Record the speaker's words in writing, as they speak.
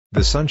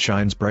The sun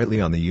shines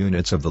brightly on the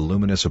units of the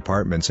Luminous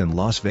apartments in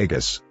Las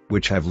Vegas,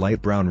 which have light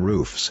brown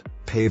roofs,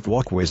 paved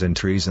walkways and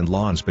trees and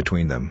lawns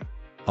between them.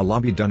 A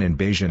lobby done in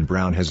beige and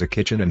brown has a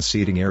kitchen and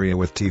seating area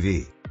with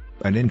TV.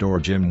 An indoor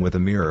gym with a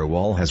mirror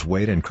wall has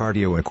weight and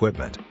cardio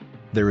equipment.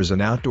 There is an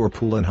outdoor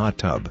pool and hot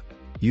tub.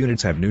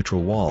 Units have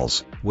neutral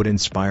walls,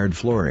 wood-inspired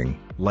flooring,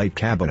 light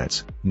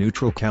cabinets,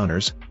 neutral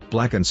counters,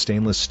 black and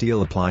stainless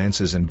steel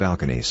appliances and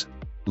balconies.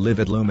 Live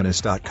at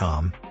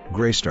Luminous.com.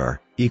 Greystar,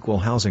 equal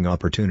housing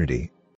opportunity.